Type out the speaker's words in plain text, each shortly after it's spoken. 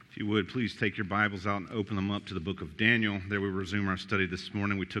you would, please take your Bibles out and open them up to the book of Daniel. There we resume our study this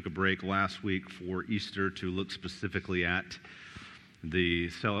morning. We took a break last week for Easter to look specifically at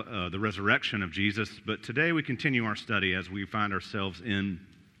the resurrection of Jesus. But today we continue our study as we find ourselves in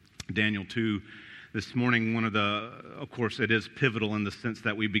Daniel 2. This morning, of course, it is pivotal in the sense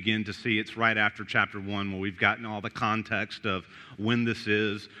that we begin to see it's right after chapter 1 where we've gotten all the context of when this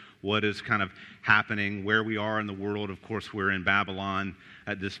is, what is kind of happening, where we are in the world. Of course, we're in Babylon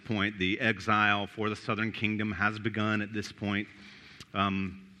at this point. The exile for the southern kingdom has begun at this point.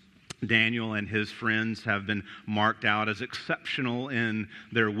 Daniel and his friends have been marked out as exceptional in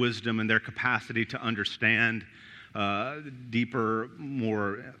their wisdom and their capacity to understand deeper,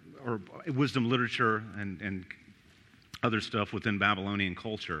 more or wisdom literature and other stuff within Babylonian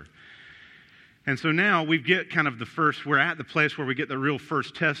culture. And so now we get kind of we're at the place where we get the real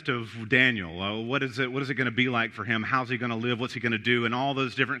first test of Daniel. What is it going to be like for him? How's he going to live? What's he going to do? And all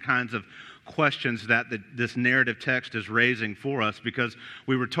those different kinds of questions that this narrative text is raising for us, because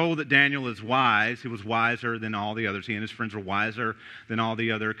we were told that Daniel is wise. He was wiser than all the others. He and his friends were wiser than all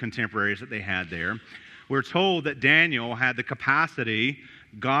the other contemporaries that they had there. We're told that Daniel had the capacity,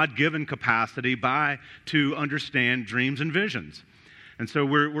 God-given capacity, to understand dreams and visions. And so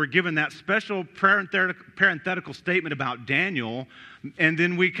we're given that special parenthetical statement about Daniel, and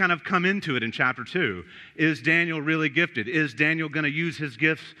then we kind of come into it in chapter 2. Is Daniel really gifted? Is Daniel going to use his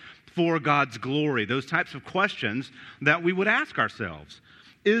gifts for God's glory? Those types of questions that we would ask ourselves.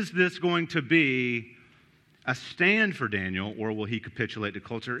 Is this going to be a stand for Daniel, or will he capitulate to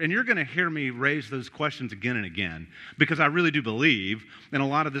culture? And you're going to hear me raise those questions again and again, because I really do believe in a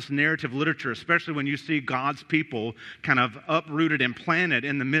lot of this narrative literature, especially when you see God's people kind of uprooted and planted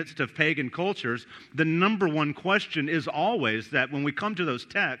in the midst of pagan cultures. The number one question is always that when we come to those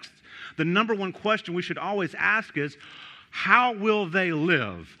texts, the number one question we should always ask is, how will they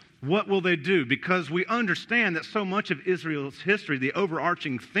live? What will they do? Because we understand that so much of Israel's history, the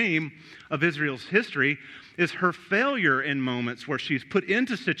overarching theme of Israel's history, is her failure in moments where she's put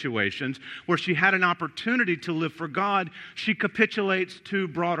into situations where she had an opportunity to live for God. She capitulates to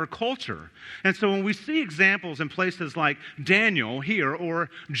broader culture. And so when we see examples in places like Daniel here or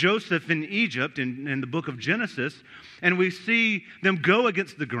Joseph in Egypt in the book of Genesis, and we see them go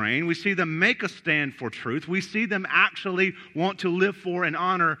against the grain, we see them make a stand for truth, we see them actually want to live for and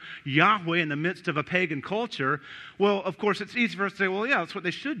honor Yahweh in the midst of a pagan culture, well, of course, it's easy for us to say, well, yeah, that's what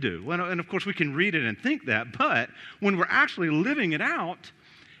they should do. And of course, we can read it and think that, but when we're actually living it out,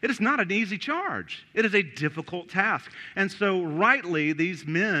 it is not an easy charge. It is a difficult task. And so rightly, these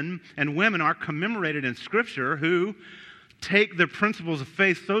men and women are commemorated in Scripture who take the principles of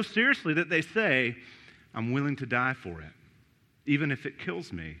faith so seriously that they say, I'm willing to die for it. Even if it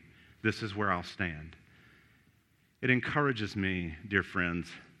kills me, this is where I'll stand. It encourages me, dear friends,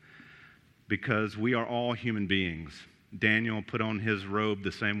 because we are all human beings. Daniel put on his robe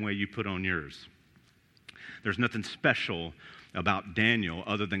the same way you put on yours. There's nothing special about Daniel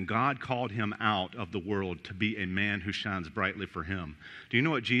other than God called him out of the world to be a man who shines brightly for him. Do you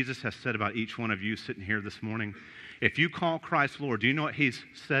know what Jesus has said about each one of you sitting here this morning? If you call Christ Lord, do you know what he's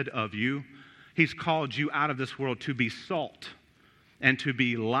said of you? He's called you out of this world to be salt and to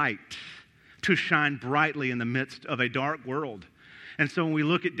be light, to shine brightly in the midst of a dark world. And so when we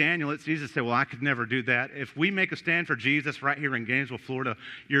look at Daniel, it's easy to say, well, I could never do that. If we make a stand for Jesus right here in Gainesville, Florida,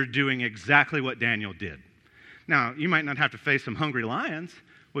 you're doing exactly what Daniel did. Now, you might not have to face some hungry lions,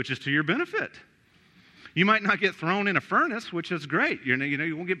 which is to your benefit. You might not get thrown in a furnace, which is great. You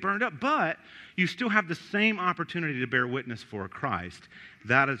won't get burned up, but you still have the same opportunity to bear witness for Christ.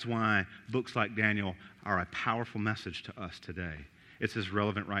 That is why books like Daniel are a powerful message to us today. It's as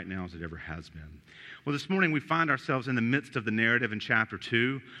relevant right now as it ever has been. Well, this morning we find ourselves in the midst of the narrative in chapter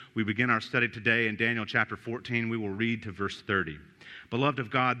 2. We begin our study today in Daniel chapter 14. We will read to verse 30. Beloved of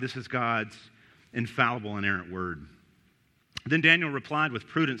God, this is God's infallible, inerrant word. Then Daniel replied with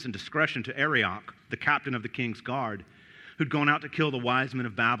prudence and discretion to Arioch, the captain of the king's guard, who'd gone out to kill the wise men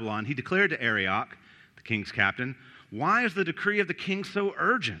of Babylon. He declared to Arioch, the king's captain, "Why is the decree of the king so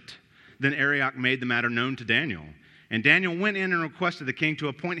urgent?" Then Arioch made the matter known to Daniel. And Daniel went in and requested the king to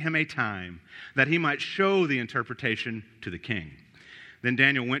appoint him a time that he might show the interpretation to the king. Then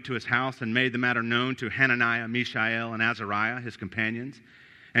Daniel went to his house and made the matter known to Hananiah, Mishael, and Azariah, his companions,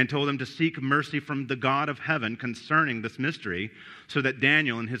 and told them to seek mercy from the God of heaven concerning this mystery, so that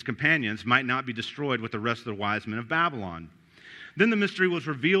Daniel and his companions might not be destroyed with the rest of the wise men of Babylon. Then the mystery was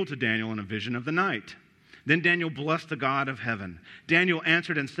revealed to Daniel in a vision of the night. Then Daniel blessed the God of heaven. Daniel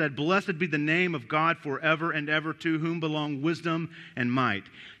answered and said, "Blessed be the name of God forever and ever, to whom belong wisdom and might.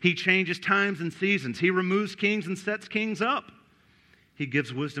 He changes times and seasons. He removes kings and sets kings up. He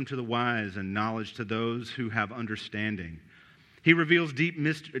gives wisdom to the wise and knowledge to those who have understanding. He reveals deep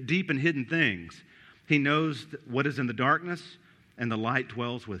and hidden things. He knows what is in the darkness, and the light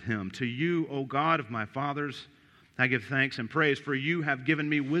dwells with him. To you, O God of my fathers, I give thanks and praise, for you have given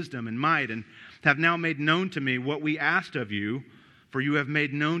me wisdom and might, and have now made known to me what we asked of you, for you have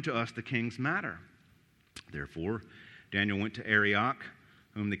made known to us the king's matter. Therefore, Daniel went to Arioch,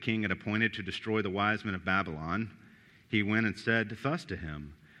 whom the king had appointed to destroy the wise men of Babylon. He went and said thus to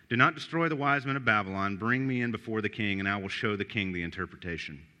him, do not destroy the wise men of Babylon. Bring me in before the king, and I will show the king the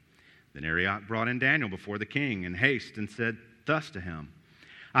interpretation. Then Arioch brought in Daniel before the king in haste and said thus to him,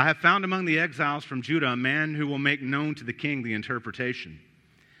 I have found among the exiles from Judah a man who will make known to the king the interpretation.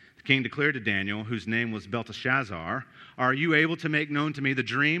 The king declared to Daniel, whose name was Belteshazzar, are you able to make known to me the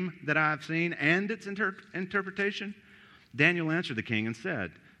dream that I have seen and its interpretation? Daniel answered the king and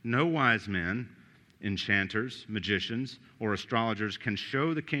said, no wise men, enchanters, magicians, or astrologers can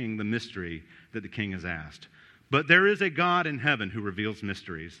show the king the mystery that the king has asked. But there is a God in heaven who reveals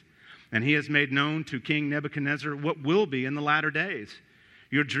mysteries, and he has made known to King Nebuchadnezzar what will be in the latter days.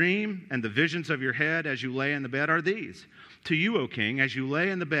 Your dream and the visions of your head as you lay in the bed are these. To you, O king, as you lay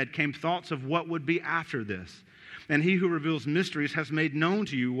in the bed came thoughts of what would be after this. And he who reveals mysteries has made known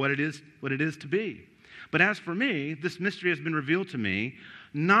to you what it is to be. But as for me, this mystery has been revealed to me,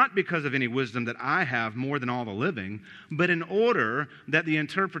 not because of any wisdom that I have more than all the living, but in order that the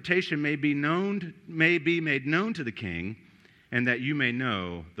interpretation may be made known to the king, and that you may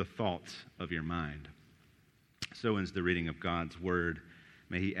know the thoughts of your mind. So ends the reading of God's word.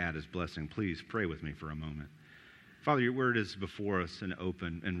 May he add his blessing. Please pray with me for a moment. Father, your word is before us and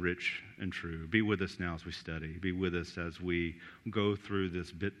open and rich and true. Be with us now as we study. Be with us as we go through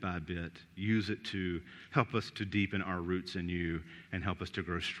this bit by bit. Use it to help us to deepen our roots in you and help us to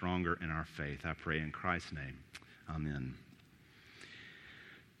grow stronger in our faith. I pray in Christ's name. Amen.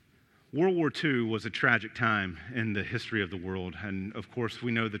 World War II was a tragic time in the history of the world. And of course, we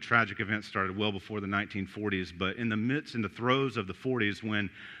know the tragic events started well before the 1940s. But in the throes of the 40s, when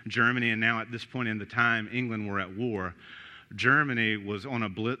Germany and now at this point in the time, England were at war, Germany was on a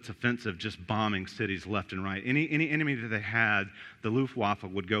blitz offensive, just bombing cities left and right. Any enemy that they had, the Luftwaffe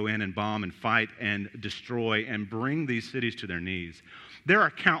would go in and bomb and fight and destroy and bring these cities to their knees. There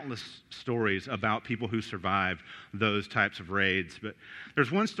are countless stories about people who survived those types of raids, but there's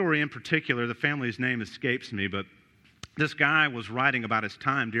one story in particular, the family's name escapes me, but this guy was writing about his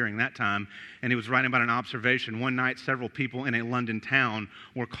time during that time, and he was writing about an observation. One night, several people in a London town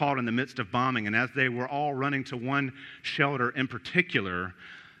were caught in the midst of bombing, and as they were all running to one shelter in particular,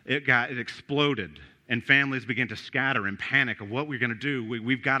 it exploded. And families began to scatter in panic of what we're going to do.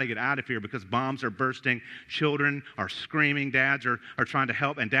 We've got to get out of here because bombs are bursting. Children are screaming. Dads are trying to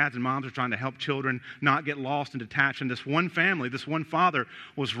help, and dads and moms are trying to help children not get lost and detached. And this one family, this one father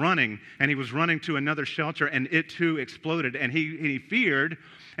was running, and he was running to another shelter, and it too exploded. And he feared,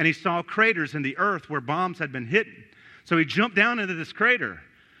 and he saw craters in the earth where bombs had been hidden. So he jumped down into this crater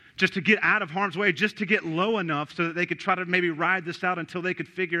just to get out of harm's way, just to get low enough so that they could try to maybe ride this out until they could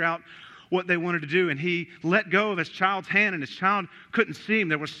figure out what they wanted to do. And he let go of his child's hand, and his child couldn't see him.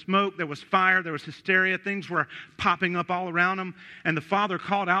 There was smoke, there was fire, there was hysteria. Things were popping up all around him. And the father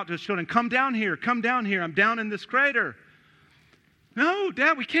called out to his children, come down here, I'm down in this crater. No,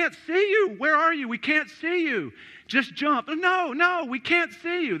 Dad, we can't see you. Where are you? We can't see you. Just jump. No, we can't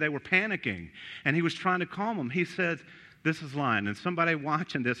see you. They were panicking. And he was trying to calm them. He said, this is lying. And somebody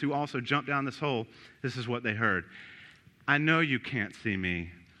watching this who also jumped down this hole, this is what they heard. I know you can't see me,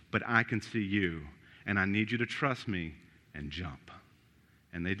 but I can see you, and I need you to trust me and jump.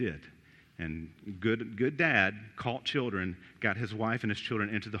 And they did. And good dad caught children, got his wife and his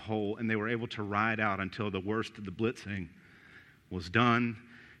children into the hole, and they were able to ride out until the worst of the blitzing was done,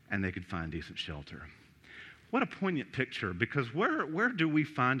 and they could find decent shelter. What a poignant picture, because where do we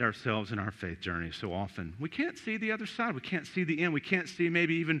find ourselves in our faith journey so often? We can't see the other side. We can't see the end. We can't see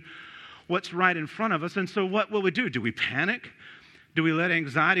maybe even what's right in front of us. And so what will we do? Do we panic? Do we let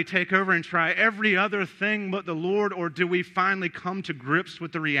anxiety take over and try every other thing but the Lord? Or do we finally come to grips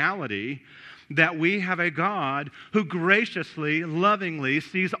with the reality that we have a God who graciously, lovingly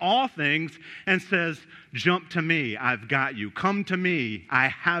sees all things and says, jump to me, I've got you. Come to me, I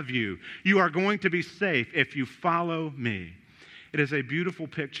have you. You are going to be safe if you follow me. It is a beautiful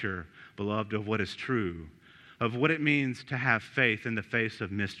picture, beloved, of what is true, of what it means to have faith in the face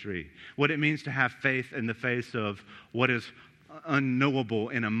of mystery, what it means to have faith in the face of what is unknowable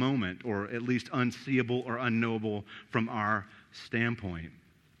in a moment, or at least unseeable or unknowable from our standpoint.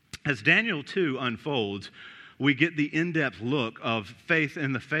 As Daniel 2 unfolds, we get the in-depth look of faith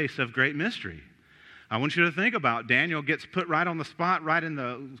in the face of great mystery. I want you to think about Daniel gets put right on the spot,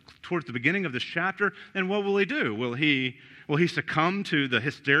 towards the beginning of this chapter, and what will he do? Will he succumb to the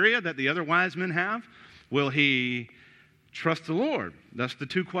hysteria that the other wise men have? Will he trust the Lord? That's the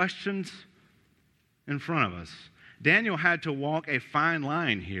two questions in front of us. Daniel had to walk a fine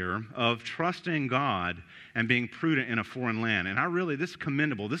line here of trusting God and being prudent in a foreign land. And this is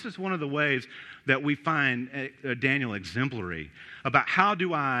commendable. This is one of the ways that we find Daniel exemplary about how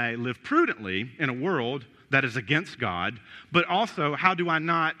do I live prudently in a world that is against God, but also how do I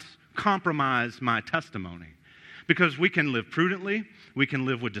not compromise my testimony? Because we can live prudently, we can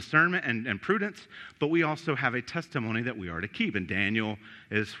live with discernment and prudence, but we also have a testimony that we are to keep. And Daniel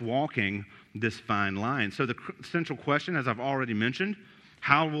is walking this fine line. So the central question, as I've already mentioned,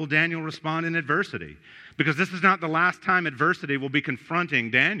 how will Daniel respond in adversity? Because this is not the last time adversity will be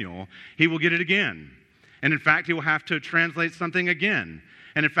confronting Daniel. He will get it again. And in fact, he will have to translate something again.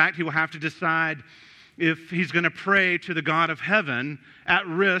 And in fact, he will have to decide if he's going to pray to the God of heaven at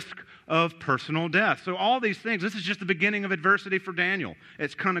risk of personal death. So all these things, this is just the beginning of adversity for Daniel.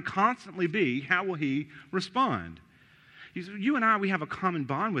 It's going to constantly be, how will he respond? You and I, we have a common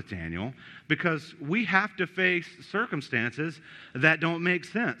bond with Daniel because we have to face circumstances that don't make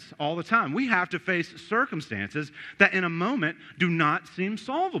sense all the time. We have to face circumstances that in a moment do not seem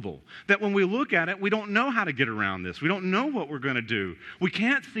solvable. That when we look at it, we don't know how to get around this. We don't know what we're going to do. We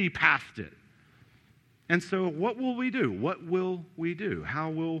can't see past it. And so what will we do? What will we do? How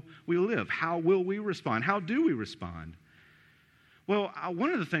will we live? How will we respond? How do we respond? Well,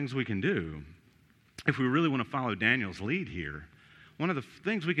 one of the things we can do, if we really want to follow Daniel's lead here, one of the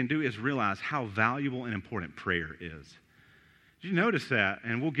things we can do is realize how valuable and important prayer is. Did you notice that?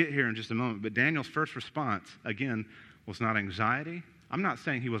 And we'll get here in just a moment, but Daniel's first response, again, was not anxiety. I'm not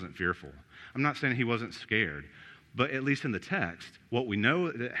saying he wasn't fearful. I'm not saying he wasn't scared. But at least in the text, what we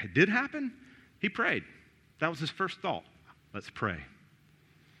know that did happen, he prayed. That was his first thought. Let's pray.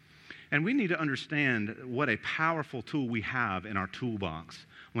 And we need to understand what a powerful tool we have in our toolbox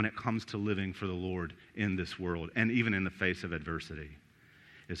when it comes to living for the Lord in this world, and even in the face of adversity,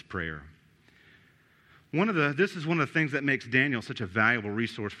 is prayer. This is one of the things that makes Daniel such a valuable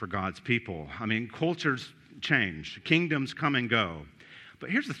resource for God's people. I mean, cultures change, kingdoms come and go. But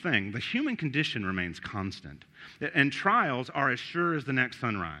here's the thing, the human condition remains constant, and trials are as sure as the next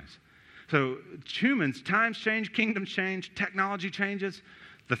sunrise. So humans, times change, kingdoms change, technology changes.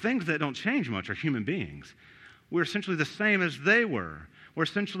 The things that don't change much are human beings. We're essentially the same as they were. We're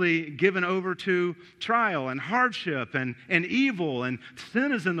essentially given over to trial and hardship and evil, and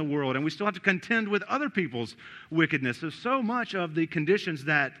sin is in the world, and we still have to contend with other people's wickedness. So much of the conditions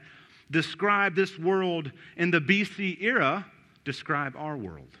that describe this world in the BC era describe our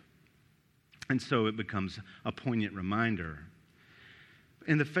world. And so it becomes a poignant reminder.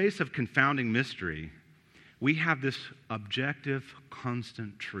 In the face of confounding mystery, we have this objective,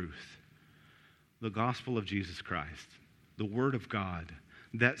 constant truth. The gospel of Jesus Christ, the Word of God,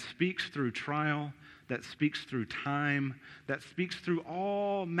 that speaks through trial, that speaks through time, that speaks through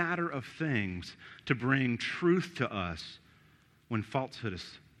all matter of things to bring truth to us when falsehood is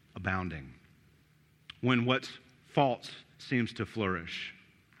abounding, when what's false seems to flourish.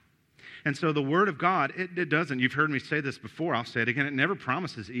 And so the Word of God, it doesn't, you've heard me say this before, I'll say it again, it never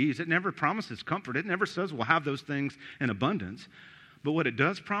promises ease, it never promises comfort, it never says we'll have those things in abundance. But what it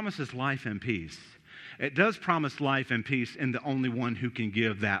does promise is life and peace. It does promise life and peace in the only one who can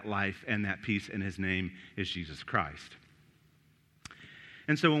give that life and that peace, and his name is Jesus Christ.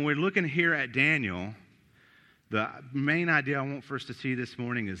 And so when we're looking here at Daniel, the main idea I want for us to see this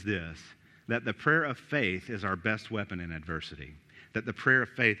morning is this, that the prayer of faith is our best weapon in adversity. That the prayer of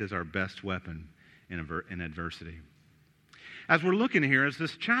faith is our best weapon in adversity. As we're looking here, as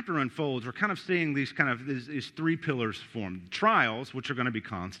this chapter unfolds, we're kind of seeing these three pillars form. Trials, which are going to be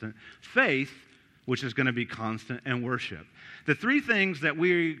constant. Faith, which is going to be constant. And worship. The three things that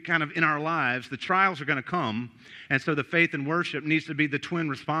we kind of in our lives, the trials are going to come. And so the faith and worship needs to be the twin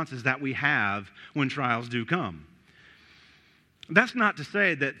responses that we have when trials do come. That's not to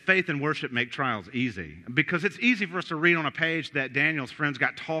say that faith and worship make trials easy, because it's easy for us to read on a page that Daniel's friends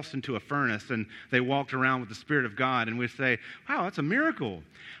got tossed into a furnace and they walked around with the Spirit of God, and we say, wow, that's a miracle.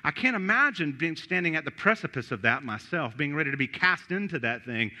 I can't imagine standing at the precipice of that myself, being ready to be cast into that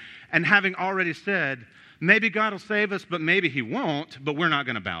thing, and having already said, maybe God will save us, but maybe he won't, but we're not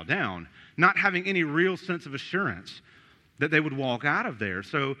going to bow down. Not having any real sense of assurance that they would walk out of there.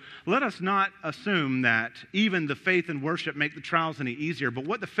 So let us not assume that even the faith and worship make the trials any easier, but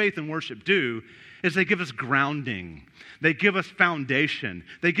what the faith and worship do is they give us grounding. They give us foundation.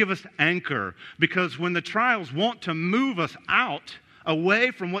 They give us anchor, because when the trials want to move us out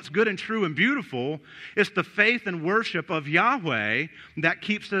away from what's good and true and beautiful. It's the faith and worship of Yahweh that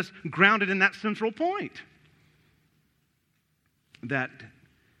keeps us grounded in that central point. That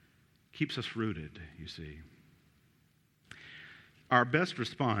keeps us rooted, you see. Our best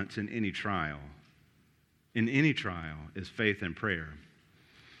response in any trial, is faith and prayer.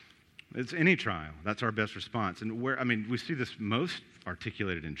 It's any trial. That's our best response. And we see this most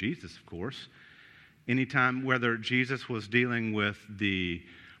articulated in Jesus, of course. Anytime, whether Jesus was dealing with the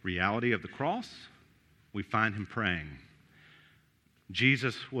reality of the cross, we find him praying.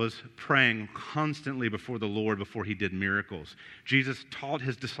 Jesus was praying constantly before the Lord before he did miracles. Jesus taught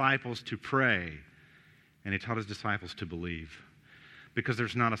his disciples to pray, and he taught his disciples to believe. Because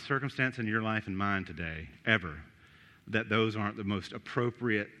there's not a circumstance in your life and mine today, ever, that those aren't the most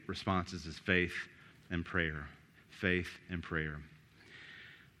appropriate responses is faith and prayer. Faith and prayer.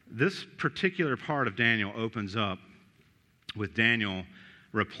 This particular part of Daniel opens up with Daniel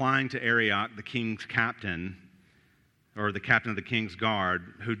replying to Arioch, the king's captain, or the captain of the king's guard,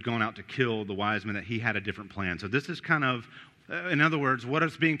 who'd gone out to kill the wise men, that he had a different plan. So this is kind of, in other words, what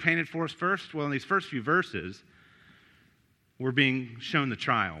is being painted for us first? Well, in these first few verses, we're being shown the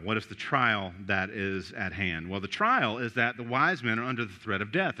trial. What is the trial that is at hand? Well, the trial is that the wise men are under the threat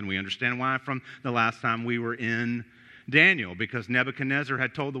of death, and we understand why from the last time we were in Daniel, because Nebuchadnezzar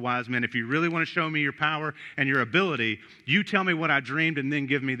had told the wise men, if you really want to show me your power and your ability, you tell me what I dreamed and then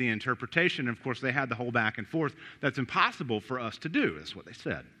give me the interpretation. And of course, they had the whole back and forth. That's impossible for us to do, is what they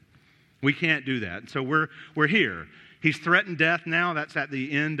said. We can't do that. So we're here. He's threatened death now. That's at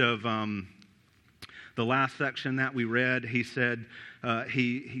the end of the last section that we read. He said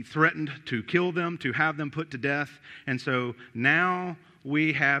he threatened to kill them, to have them put to death. And so now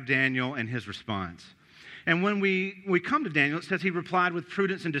we have Daniel and his response. And when we come to Daniel, it says he replied with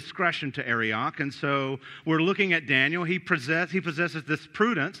prudence and discretion to Arioch. And so we're looking at Daniel. He possesses this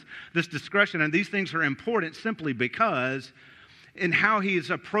prudence, this discretion, and these things are important simply because in how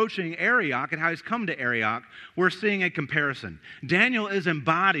he's approaching Arioch and how he's come to Arioch, we're seeing a comparison. Daniel is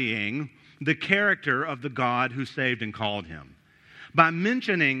embodying the character of the God who saved and called him. By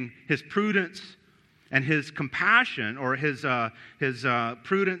mentioning his prudence and his compassion, or his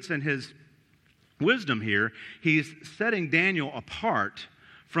prudence and his wisdom here, he's setting Daniel apart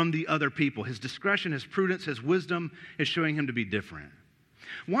from the other people. His discretion, his prudence, his wisdom is showing him to be different.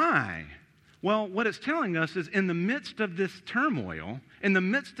 Why? Well, what it's telling us is in the midst of this turmoil, in the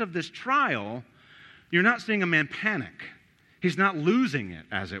midst of this trial, you're not seeing a man panic. He's not losing it,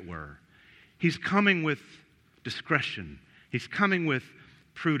 as it were. He's coming with discretion. He's coming with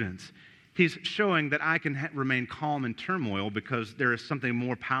prudence. He's showing that I can remain calm in turmoil because there is something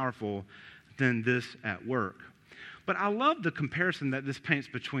more powerful than this at work. But I love the comparison that this paints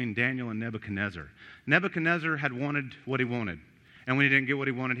between Daniel and Nebuchadnezzar. Nebuchadnezzar had wanted what he wanted. And when he didn't get what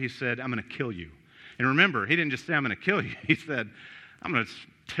he wanted, he said, I'm going to kill you. And remember, he didn't just say, I'm going to kill you. He said, I'm going to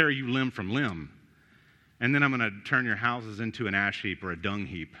tear you limb from limb. And then I'm going to turn your houses into an ash heap or a dung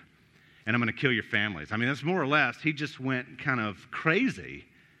heap. And I'm going to kill your families. I mean, that's more or less, he just went kind of crazy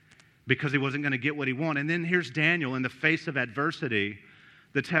because he wasn't going to get what he wanted. And then here's Daniel in the face of adversity.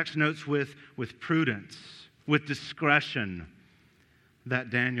 The text notes with prudence, with discretion, that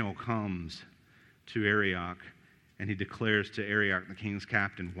Daniel comes to Arioch, and he declares to Arioch, the king's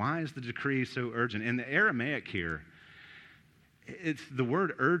captain, why is the decree so urgent? In the Aramaic here, it's the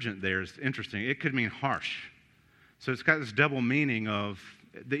word urgent there is interesting. It could mean harsh. So it's got this double meaning of,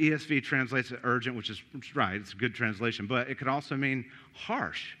 the ESV translates it urgent, which is right, it's a good translation, but it could also mean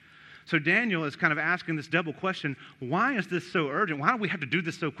harsh. So Daniel is kind of asking this double question, why is this so urgent? Why do we have to do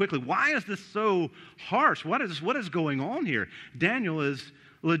this so quickly? Why is this so harsh? What is going on here? Daniel is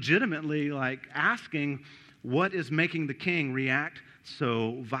legitimately asking what is making the king react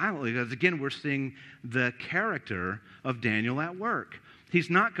so violently. Because again, we're seeing the character of Daniel at work. He's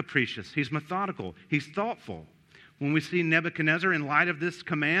not capricious. He's methodical. He's thoughtful. When we see Nebuchadnezzar in light of this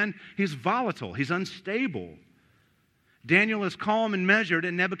command, he's volatile. He's unstable. Daniel is calm and measured,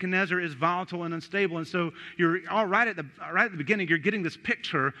 and Nebuchadnezzar is volatile and unstable. And so you're all right at the beginning, you're getting this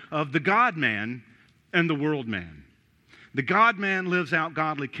picture of the God-man and the world-man. The God-man lives out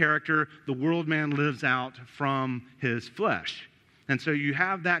godly character. The world-man lives out from his flesh. And so you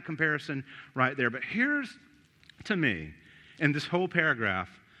have that comparison right there. But here's, to me, in this whole paragraph,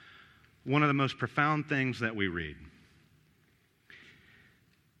 one of the most profound things that we read.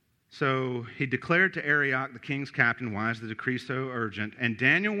 So he declared to Arioch, the king's captain, why is the decree so urgent? And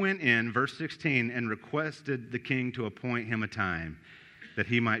Daniel went in, verse 16, and requested the king to appoint him a time that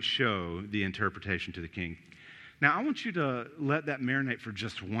he might show the interpretation to the king. Now, I want you to let that marinate for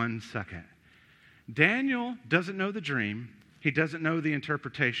just 1 second. Daniel doesn't know the dream. He doesn't know the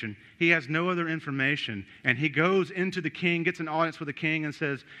interpretation. He has no other information. And he goes into the king, gets an audience with the king, and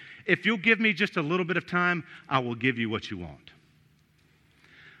says, if you'll give me just a little bit of time, I will give you what you want.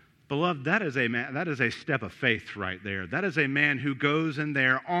 Beloved, that is a step of faith right there. That is a man who goes in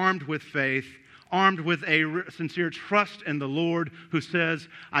there armed with faith, armed with a sincere trust in the Lord, who says,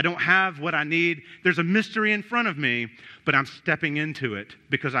 I don't have what I need. There's a mystery in front of me, but I'm stepping into it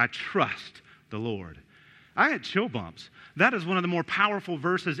because I trust the Lord. I had chill bumps. That is one of the more powerful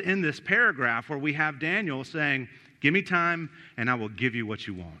verses in this paragraph where we have Daniel saying, give me time and I will give you what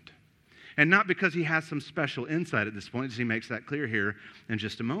you want. And not because he has some special insight at this point, as he makes that clear here in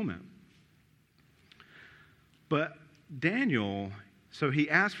just a moment. But Daniel, so he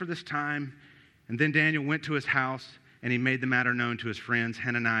asked for this time, and then Daniel went to his house and he made the matter known to his friends,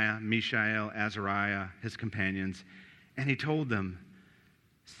 Hananiah, Mishael, Azariah, his companions, and he told them,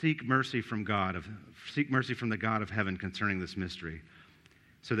 seek mercy from the God of heaven concerning this mystery,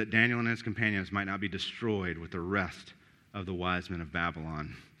 so that Daniel and his companions might not be destroyed with the rest of the wise men of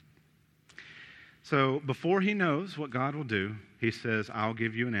Babylon. So before he knows what God will do, he says, I'll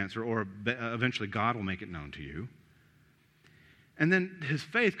give you an answer, or eventually God will make it known to you. And then his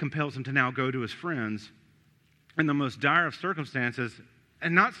faith compels him to now go to his friends in the most dire of circumstances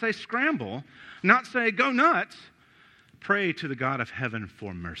and not say scramble, not say go nuts, pray to the God of heaven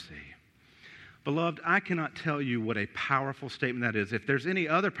for mercy. Beloved, I cannot tell you what a powerful statement that is. If there's any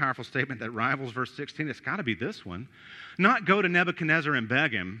other powerful statement that rivals verse 16, it's got to be this one. Not go to Nebuchadnezzar and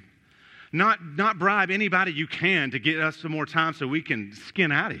beg him. Not bribe anybody you can to get us some more time so we can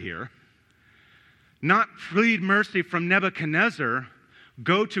skin out of here. Not plead mercy from Nebuchadnezzar.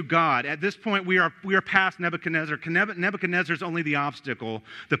 Go to God. At this point, we are past Nebuchadnezzar. Nebuchadnezzar is only the obstacle.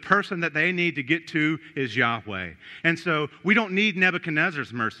 The person that they need to get to is Yahweh. And so we don't need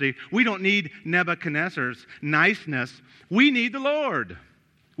Nebuchadnezzar's mercy. We don't need Nebuchadnezzar's niceness. We need the Lord.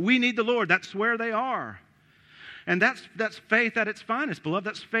 We need the Lord. That's where they are. And that's faith at its finest, beloved.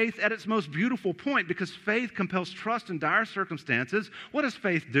 That's faith at its most beautiful point, because faith compels trust in dire circumstances. What does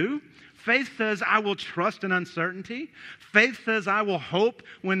faith do? Faith says, I will trust in uncertainty. Faith says, I will hope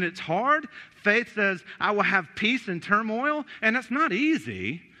when it's hard. Faith says, I will have peace in turmoil. And that's not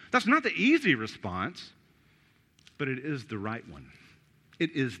easy. That's not the easy response, but it is the right one. It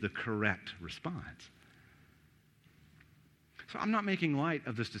is the correct response. So I'm not making light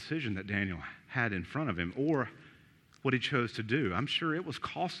of this decision that Daniel had in front of him or what he chose to do. I'm sure it was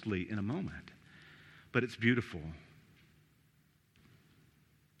costly in a moment, but it's beautiful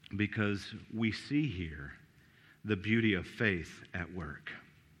because we see here the beauty of faith at work.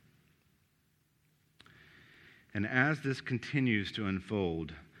 And as this continues to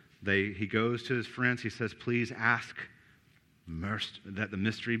unfold, he goes to his friends. He says, please ask that the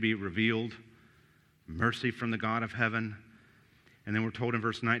mystery be revealed, mercy from the God of heaven. And then we're told in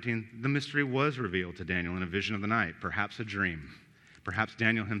verse 19, the mystery was revealed to Daniel in a vision of the night, perhaps a dream. Perhaps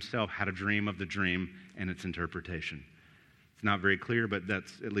Daniel himself had a dream of the dream and its interpretation. It's not very clear, but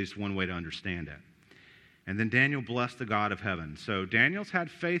that's at least one way to understand it. And then Daniel blessed the God of heaven. So Daniel's had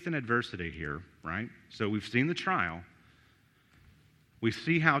faith in adversity here, right? So we've seen the trial. We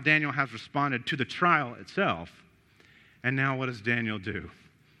see how Daniel has responded to the trial itself. And now what does Daniel do?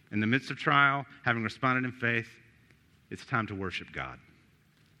 In the midst of trial, having responded in faith, it's time to worship God.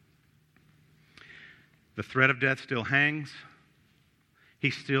 The threat of death still hangs.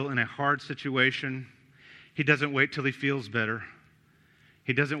 He's still in a hard situation. He doesn't wait till he feels better.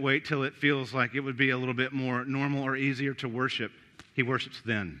 He doesn't wait till it feels like it would be a little bit more normal or easier to worship. He worships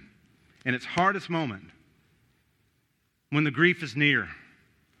then. In its hardest moment, when the grief is near,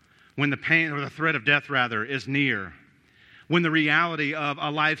 when the pain or the threat of death, rather, is near, when the reality of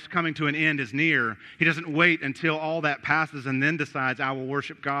a life's coming to an end is near, he doesn't wait until all that passes and then decides, I will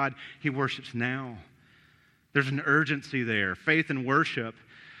worship God. He worships now. There's an urgency there. Faith and worship,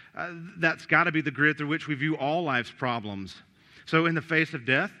 that's got to be the grid through which we view all life's problems. So in the face of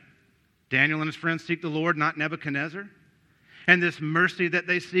death, Daniel and his friends seek the Lord, not Nebuchadnezzar. And this mercy that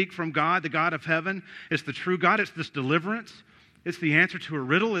they seek from God, the God of heaven, is the true God. It's this deliverance. It's the answer to a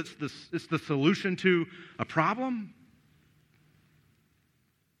riddle. It's the solution to a problem.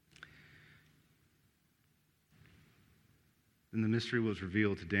 Then the mystery was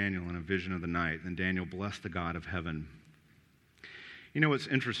revealed to Daniel in a vision of the night. Then Daniel blessed the God of heaven. You know what's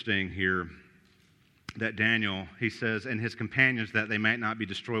interesting here? That Daniel, he says, and his companions, that they might not be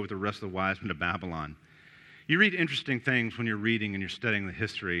destroyed with the rest of the wise men of Babylon. You read interesting things when you're reading and you're studying the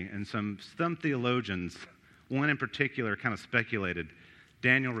history, and some theologians, one in particular, kind of speculated,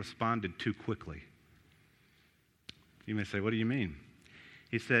 Daniel responded too quickly. You may say, what do you mean?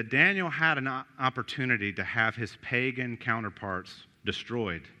 He said, Daniel had an opportunity to have his pagan counterparts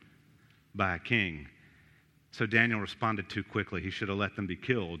destroyed by a king. So Daniel responded too quickly. He should have let them be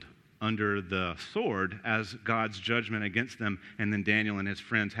killed under the sword as God's judgment against them, and then Daniel and his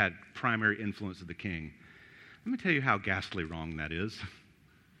friends had primary influence of the king. Let me tell you how ghastly wrong that is.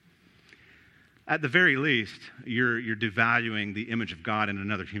 At the very least, you're devaluing the image of God in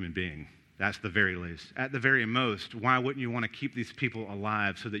another human being. That's the very least. At the very most, why wouldn't you want to keep these people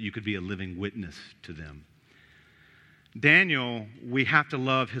alive so that you could be a living witness to them? Daniel, we have to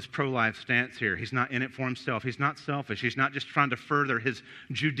love his pro-life stance here. He's not in it for himself. He's not selfish. He's not just trying to further his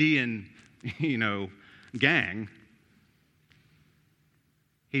Judean, gang.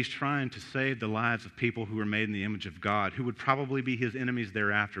 He's trying to save the lives of people who are made in the image of God, who would probably be his enemies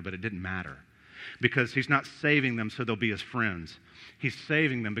thereafter, but it didn't matter. Because he's not saving them so they'll be his friends. He's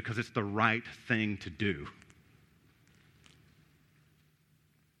saving them because it's the right thing to do.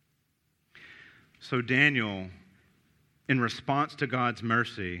 So Daniel, in response to God's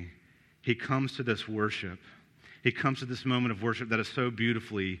mercy, he comes to this worship. He comes to this moment of worship that is so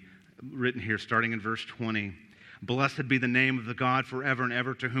beautifully written here, starting in verse 20. Blessed be the name of the God forever and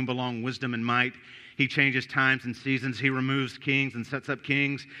ever, to whom belong wisdom and might. He changes times and seasons. He removes kings and sets up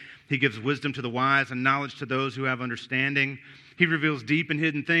kings. He gives wisdom to the wise and knowledge to those who have understanding. He reveals deep and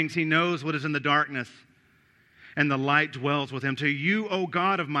hidden things. He knows what is in the darkness, and the light dwells with him. To you, O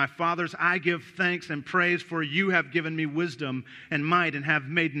God of my fathers, I give thanks and praise, for you have given me wisdom and might and have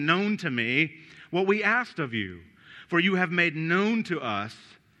made known to me what we asked of you. For you have made known to us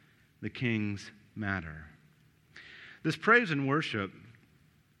the king's matter. This praise and worship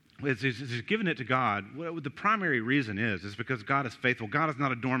is giving it to God. What the primary reason is because God is faithful. God is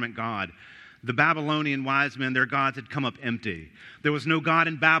not a dormant God. The Babylonian wise men, their gods had come up empty. There was no God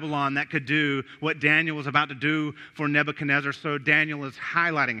in Babylon that could do what Daniel was about to do for Nebuchadnezzar. So Daniel is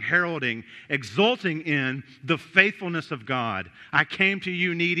highlighting, heralding, exulting in the faithfulness of God. I came to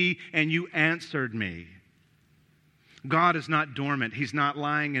you needy, and you answered me. God is not dormant. He's not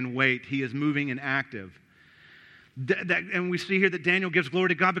lying in wait. He is moving and active. And we see here that Daniel gives glory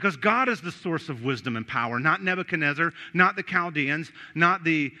to God because God is the source of wisdom and power, not Nebuchadnezzar, not the Chaldeans, not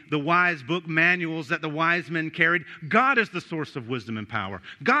the wise book manuals that the wise men carried. God is the source of wisdom and power.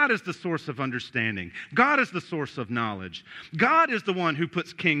 God is the source of understanding. God is the source of knowledge. God is the one who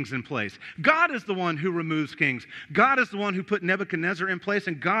puts kings in place. God is the one who removes kings. God is the one who put Nebuchadnezzar in place,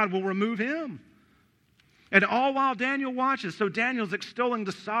 and God will remove him. And all while Daniel watches. So Daniel's extolling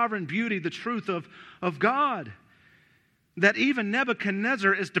the sovereign beauty, the truth of God. That even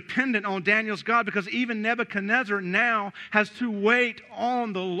Nebuchadnezzar is dependent on Daniel's God, because even Nebuchadnezzar now has to wait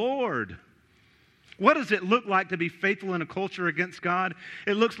on the Lord. What does it look like to be faithful in a culture against God?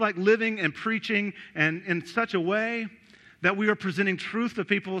 It looks like living and preaching and in such a way that we are presenting truth to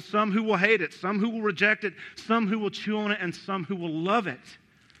people, some who will hate it, some who will reject it, some who will chew on it, and some who will love it.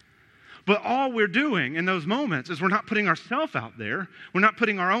 But all we're doing in those moments is we're not putting ourselves out there. We're not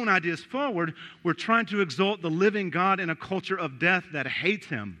putting our own ideas forward. We're trying to exalt the living God in a culture of death that hates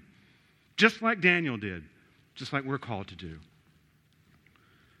him, just like Daniel did, just like we're called to do.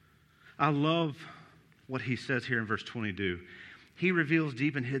 I love what he says here in verse 22. He reveals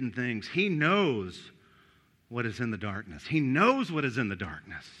deep and hidden things. He knows what is in the darkness. He knows what is in the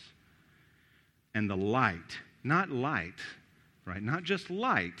darkness. And the light, not light, right? Not just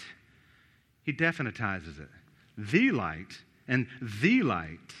light. He definitizes it. The light, and the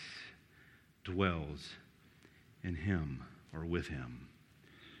light dwells in him or with him.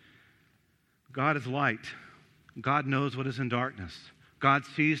 God is light. God knows what is in darkness. God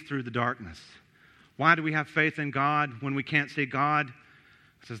sees through the darkness. Why do we have faith in God when we can't see God?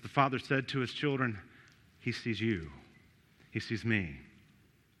 As the Father said to his children, he sees you. He sees me.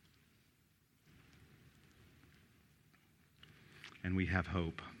 And we have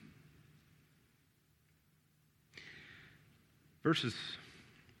hope. Verses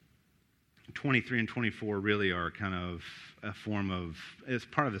 23 and 24 really are kind of a form of, it's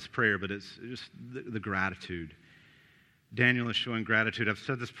part of this prayer, but it's just the gratitude. Daniel is showing gratitude. I've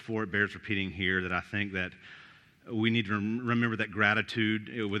said this before, it bears repeating here, that I think that we need to remember that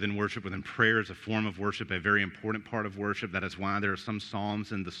gratitude within worship, within prayer, is a form of worship, a very important part of worship. That is why there are some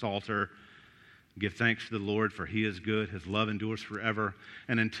psalms in the Psalter. Give thanks to the Lord, for he is good. His love endures forever.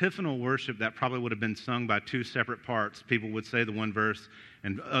 And antiphonal worship, that probably would have been sung by two separate parts. People would say the one verse,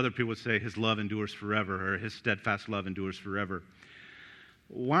 and other people would say his love endures forever, or his steadfast love endures forever.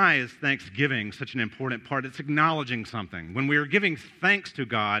 Why is thanksgiving such an important part? It's acknowledging something. When we are giving thanks to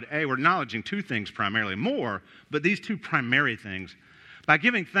God, we're acknowledging two things primarily, more, but these two primary things. By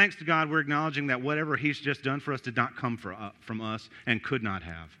giving thanks to God, we're acknowledging that whatever he's just done for us did not come from us and could not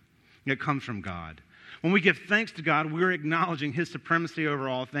have. It comes from God. When we give thanks to God, we're acknowledging his supremacy over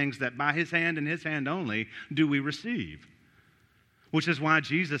all things, that by his hand and his hand only do we receive. Which is why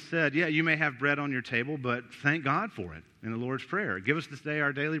Jesus said, yeah, you may have bread on your table, but thank God for it in the Lord's Prayer. Give us this day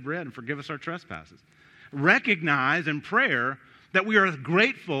our daily bread and forgive us our trespasses. Recognize in prayer that we are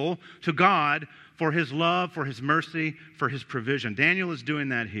grateful to God for his love, for his mercy, for his provision. Daniel is doing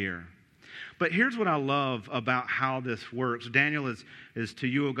that here. But here's what I love about how this works. Daniel is to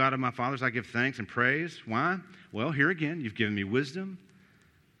you, O God of my fathers, I give thanks and praise. Why? Well, here again, you've given me wisdom.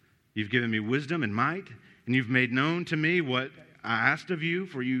 You've given me wisdom and might, and you've made known to me what I asked of you,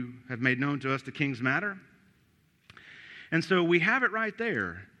 for you have made known to us the king's matter. And so we have it right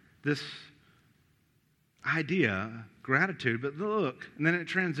there, this idea, gratitude, but look, and then it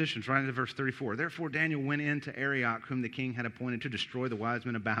transitions right into verse 34. Therefore Daniel went in to Arioch, whom the king had appointed to destroy the wise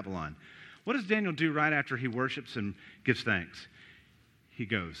men of Babylon. What does Daniel do right after he worships and gives thanks? He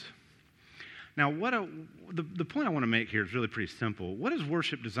goes. Now, the point I want to make here is really pretty simple. What is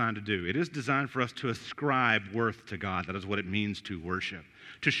worship designed to do? It is designed for us to ascribe worth to God. That is what it means to worship.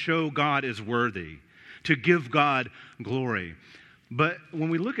 To show God is worthy. To give God glory. But when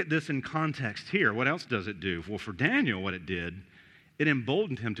we look at this in context here, what else does it do? Well, for Daniel, what it did, it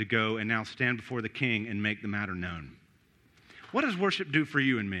emboldened him to go and now stand before the king and make the matter known. What does worship do for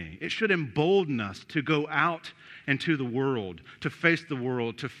you and me? It should embolden us to go out into the world, to face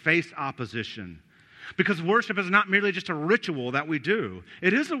opposition. Because worship is not merely just a ritual that we do.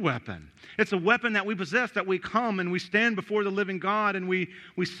 It is a weapon. It's a weapon that we possess, that we come and we stand before the living God and we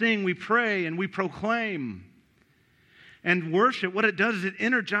sing, we pray, and we proclaim. And worship, what it does is it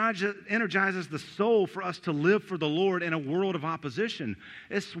energizes the soul for us to live for the Lord in a world of opposition.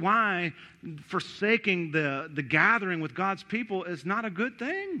 It's why forsaking the gathering with God's people is not a good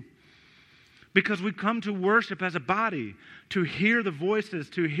thing. Because we come to worship as a body, to hear the voices,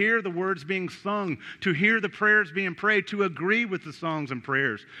 to hear the words being sung, to hear the prayers being prayed, to agree with the songs and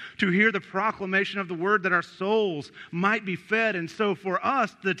prayers, to hear the proclamation of the word that our souls might be fed. And so for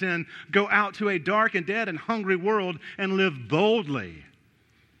us to then go out to a dark and dead and hungry world and live boldly.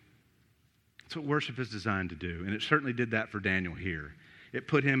 That's what worship is designed to do. And it certainly did that for Daniel here. It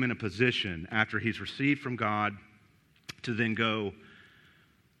put him in a position after he's received from God to then go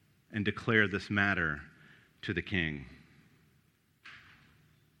and declare this matter to the king.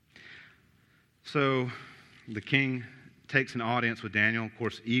 So the king takes an audience with Daniel, of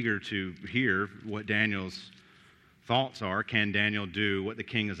course, eager to hear what Daniel's thoughts are. Can Daniel do what the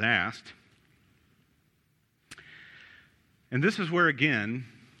king has asked? And this is where, again,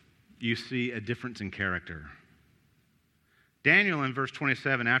 you see a difference in character. Daniel, in verse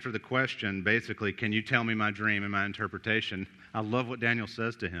 27, after the question, basically, can you tell me my dream and my interpretation? I love what Daniel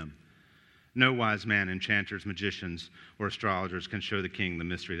says to him. No wise man, enchanters, magicians, or astrologers can show the king the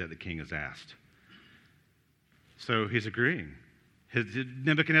mystery that the king has asked. So he's agreeing.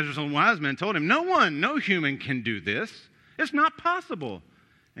 Nebuchadnezzar's own wise men told him, no human can do this. It's not possible.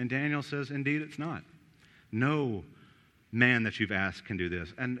 And Daniel says, indeed, it's not. No man that you've asked can do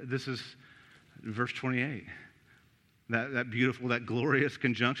this. And this is verse 28. That beautiful, that glorious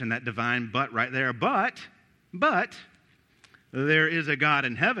conjunction, that divine but right there. But there is a God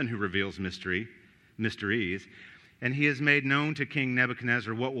in heaven who reveals mysteries, and he has made known to King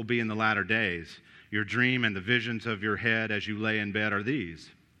Nebuchadnezzar what will be in the latter days. Your dream and the visions of your head as you lay in bed are these.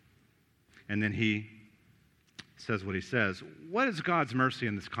 And then he says what he says. What is God's mercy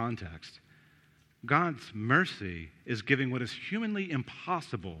in this context? God's mercy is giving what is humanly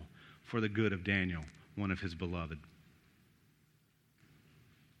impossible for the good of Daniel, one of his beloved.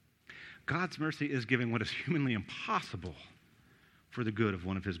 God's mercy is giving what is humanly impossible for the good of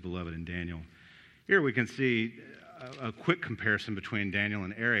one of his beloved in Daniel. Here we can see a quick comparison between Daniel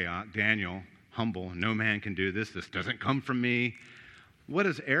and Arioch. Daniel, humble, no man can do this. This doesn't come from me. What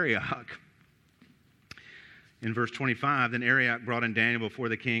is Arioch? In verse 25, then Arioch brought in Daniel before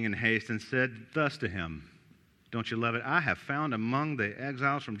the king in haste and said thus to him, don't you love it? I have found among the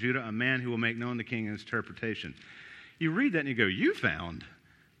exiles from Judah a man who will make known the king his interpretation. You read that and you go, you found?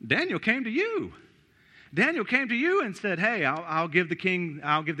 Daniel came to you. Daniel came to you and said, hey, I'll give the king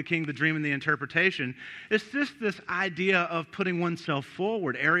the dream and the interpretation. It's just this idea of putting oneself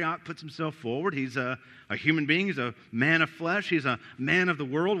forward. Arioch puts himself forward. He's a human being. He's a man of flesh. He's a man of the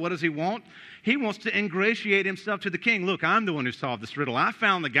world. What does he want? He wants to ingratiate himself to the king. Look, I'm the one who solved this riddle. I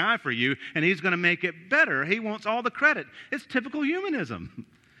found the guy for you, and he's going to make it better. He wants all the credit. It's typical humanism.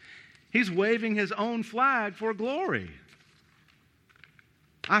 He's waving his own flag for glory.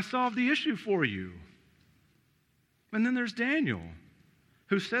 I solved the issue for you. And then there's Daniel.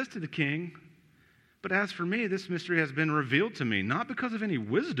 who says to the king, "But as for me, this mystery has been revealed to me, not because of any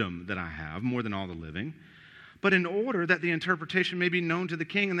wisdom that I have more than all the living, but in order that the interpretation may be known to the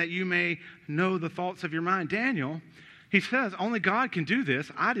king and that you may know the thoughts of your mind." Daniel, he says, only God can do this.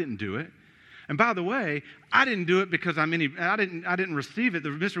 I didn't do it. And by the way, I didn't do it because I didn't receive it. The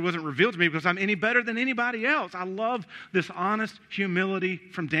mystery wasn't revealed to me because I'm any better than anybody else. I love this honest humility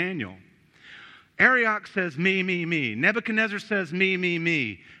from Daniel. Arioch says, me, me, me. Nebuchadnezzar says, me, me,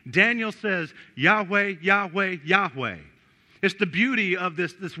 me. Daniel says, Yahweh, Yahweh, Yahweh. It's the beauty of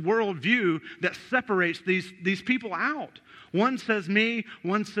this worldview that separates these people out. One says me,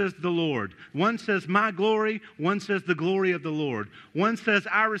 one says the Lord. One says my glory, one says the glory of the Lord. One says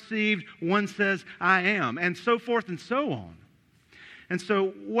I received, one says I am, and so forth and so on. And so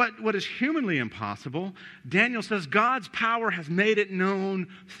what is humanly impossible, Daniel says God's power has made it known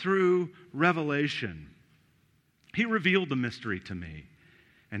through revelation. He revealed the mystery to me,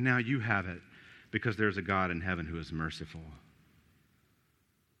 and now you have it because there's a God in heaven who is merciful.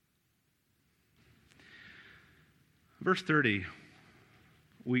 Verse 30,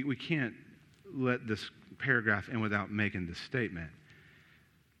 we can't let this paragraph end without making this statement.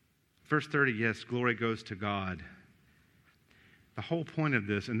 Verse 30, yes, glory goes to God. The whole point of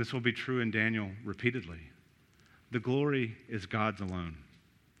this, and this will be true in Daniel repeatedly, the glory is God's alone.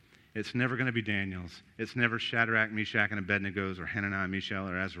 It's never going to be Daniel's. It's never Shadrach, Meshach, and Abednego's, or Hananiah, Mishael,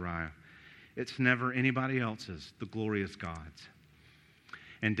 or Azariah. It's never anybody else's. The glory is God's.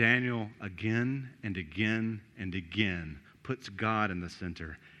 And Daniel again and again and again puts God in the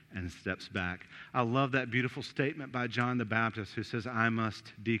center and steps back. I love that beautiful statement by John the Baptist who says, I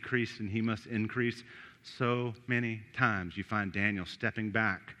must decrease and he must increase. So many times you find Daniel stepping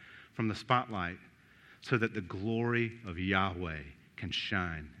back from the spotlight so that the glory of Yahweh can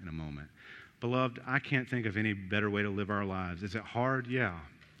shine in a moment. Beloved, I can't think of any better way to live our lives. Is it hard? Yeah.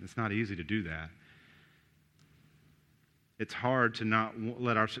 It's not easy to do that. It's hard to not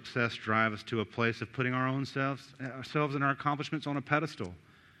let our success drive us to a place of putting our own ourselves and our accomplishments on a pedestal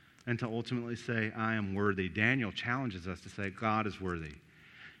and to ultimately say, I am worthy. Daniel challenges us to say, God is worthy.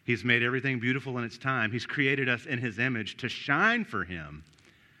 He's made everything beautiful in its time. He's created us in his image to shine for him,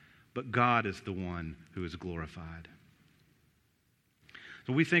 but God is the one who is glorified.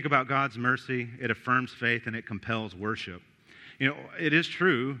 So we think about God's mercy, it affirms faith, and it compels worship. You know, it is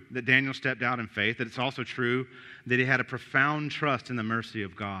true that Daniel stepped out in faith, that it's also true that he had a profound trust in the mercy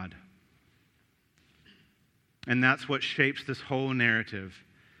of God. And that's what shapes this whole narrative.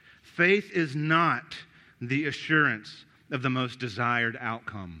 Faith is not the assurance of the most desired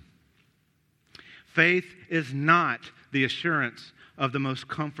outcome. Faith is not the assurance of the most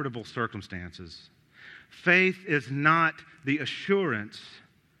comfortable circumstances. Faith is not the assurance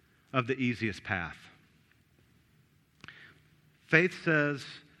of the easiest path. Faith says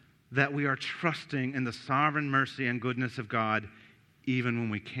that we are trusting in the sovereign mercy and goodness of God even when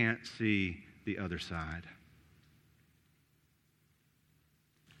we can't see the other side.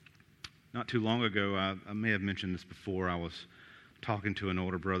 Not too long ago, I may have mentioned this before, I was talking to an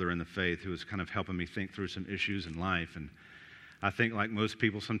older brother in the faith who was kind of helping me think through some issues in life. And I think like most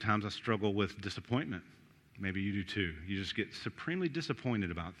people, sometimes I struggle with disappointment. Maybe you do too. You just get supremely disappointed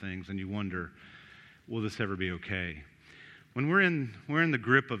about things and you wonder, will this ever be okay? When we're in the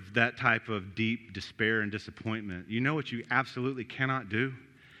grip of that type of deep despair and disappointment, you know what you absolutely cannot do?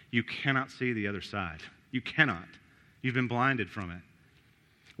 You cannot see the other side. You cannot. You've been blinded from it.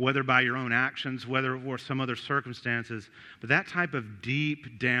 Whether by your own actions, whether or some other circumstances. But that type of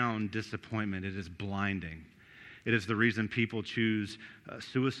deep down disappointment, it is blinding. It is the reason people choose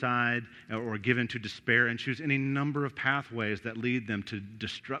suicide or give in to despair and choose any number of pathways that lead them to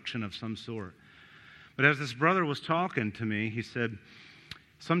destruction of some sort. But as this brother was talking to me, he said,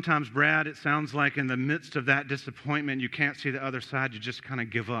 sometimes, Brad, it sounds like in the midst of that disappointment, you can't see the other side, you just kind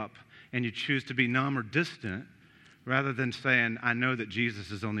of give up, and you choose to be numb or distant, rather than saying, I know that Jesus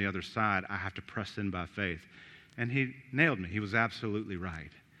is on the other side, I have to press in by faith. And he nailed me. He was absolutely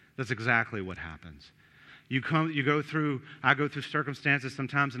right. That's exactly what happens. I go through circumstances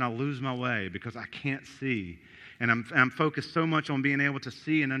sometimes and I'll lose my way because I can't see. And I'm focused so much on being able to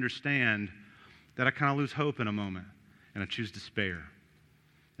see and understand that I kind of lose hope in a moment, and I choose despair.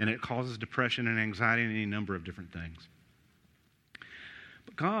 And it causes depression and anxiety and any number of different things.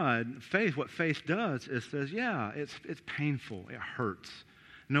 But God, faith, what faith does is says, yeah, it's painful, it hurts.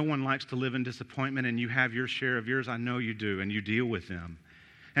 No one likes to live in disappointment, and you have your share of yours, I know you do, and you deal with them.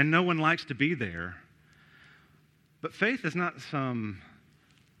 And no one likes to be there. But faith is not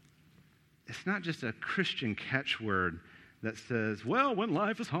it's not just a Christian catchword that says, well, when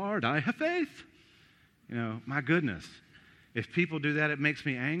life is hard, I have faith. You know, my goodness. If people do that, it makes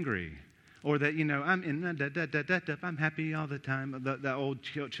me angry. Or that, I'm happy all the time. That old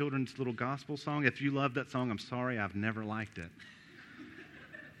children's little gospel song. If you love that song, I'm sorry, I've never liked it.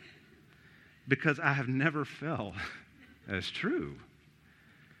 Because I have never felt as true.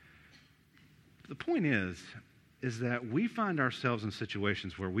 The point is that we find ourselves in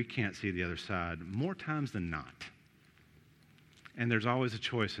situations where we can't see the other side more times than not. And there's always a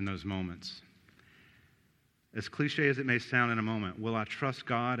choice in those moments. As cliche as it may sound in a moment, will I trust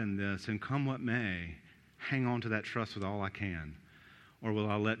God in this and come what may, hang on to that trust with all I can? Or will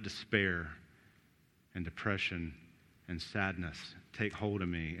I let despair and depression and sadness take hold of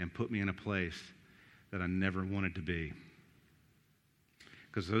me and put me in a place that I never wanted to be?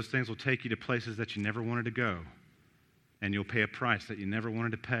 Because those things will take you to places that you never wanted to go, and you'll pay a price that you never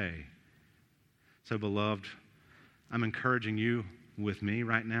wanted to pay. So, beloved, I'm encouraging you with me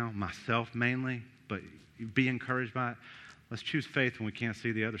right now, myself mainly, but be encouraged by it. Let's choose faith when we can't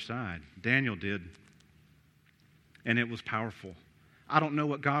see the other side. Daniel did, and it was powerful. I don't know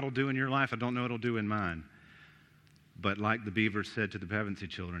what God will do in your life. I don't know what he'll do in mine. But like the beaver said to the Pevensey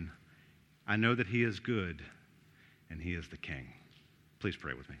children, I know that he is good, and he is the king. Please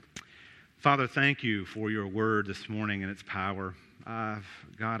pray with me. Father, thank you for your word this morning and its power. God,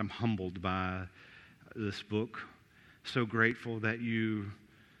 I'm humbled by this book. So grateful that you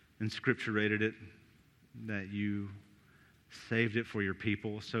inscripturated it, that you saved it for your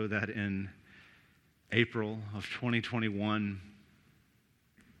people so that in April of 2021,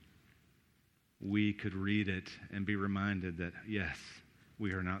 we could read it and be reminded that, yes,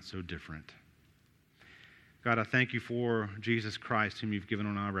 we are not so different. God, I thank you for Jesus Christ, whom you've given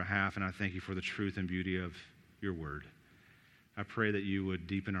on our behalf, and I thank you for the truth and beauty of your word. I pray that you would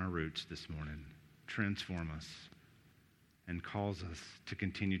deepen our roots this morning, transform us, and cause us to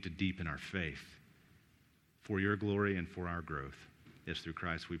continue to deepen our faith for your glory and for our growth. It's through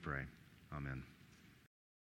Christ we pray. Amen.